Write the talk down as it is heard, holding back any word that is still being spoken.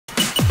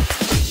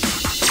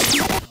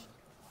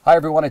Hi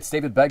everyone, it's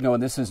David Begnaud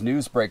and this is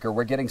Newsbreaker.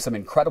 We're getting some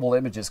incredible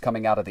images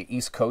coming out of the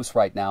East Coast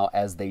right now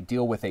as they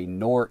deal with a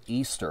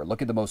nor'easter.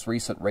 Look at the most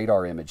recent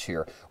radar image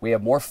here. We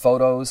have more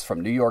photos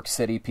from New York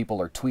City.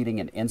 People are tweeting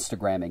and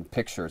Instagramming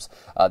pictures.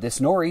 This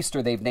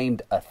nor'easter they've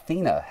named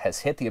Athena has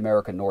hit the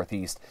American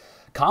Northeast,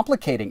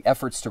 complicating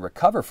efforts to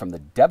recover from the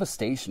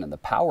devastation and the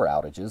power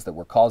outages that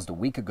were caused a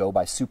week ago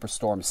by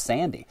Superstorm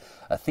Sandy.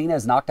 Athena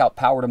has knocked out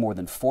power to more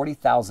than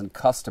 40,000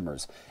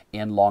 customers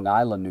in Long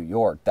Island, New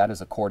York. That is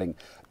according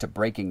to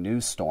Breaking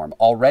News Storm.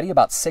 Already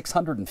about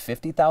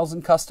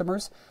 650,000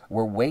 customers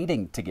were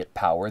waiting to get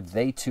power.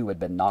 They too had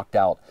been knocked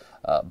out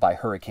by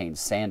Hurricane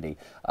Sandy.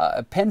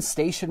 Penn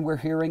Station, we're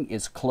hearing,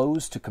 is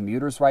closed to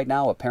commuters right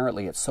now.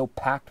 Apparently it's so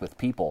packed with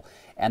people.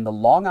 And the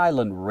Long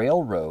Island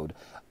Railroad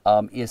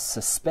is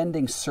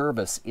suspending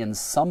service in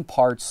some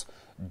parts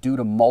due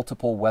to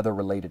multiple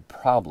weather-related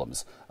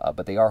problems,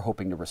 but they are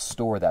hoping to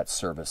restore that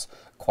service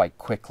quite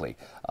quickly.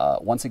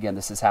 Once again,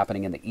 this is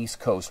happening in the East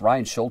Coast.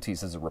 Ryan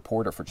Schultes is a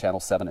reporter for Channel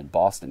 7 in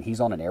Boston.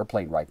 He's on an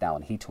airplane right now,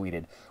 and he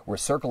tweeted, "We're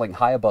circling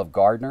high above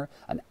Gardner.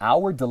 An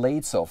hour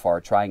delayed so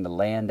far trying to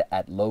land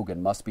at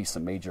Logan. Must be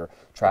some major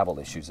travel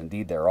issues."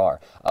 Indeed, there are.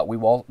 We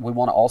want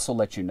to also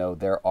let you know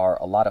there are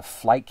a lot of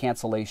flight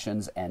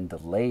cancellations and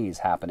delays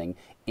happening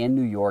in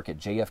New York at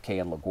JFK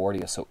and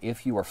LaGuardia. So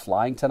if you are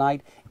flying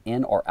tonight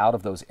in or out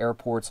of those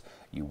airports,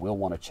 you will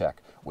want to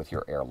check with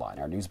your airline.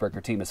 Our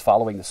Newsbreaker team is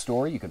following the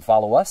story. You can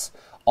follow us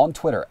on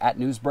Twitter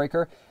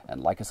 @Newsbreaker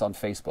and like us on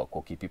Facebook.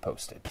 We'll keep you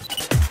posted.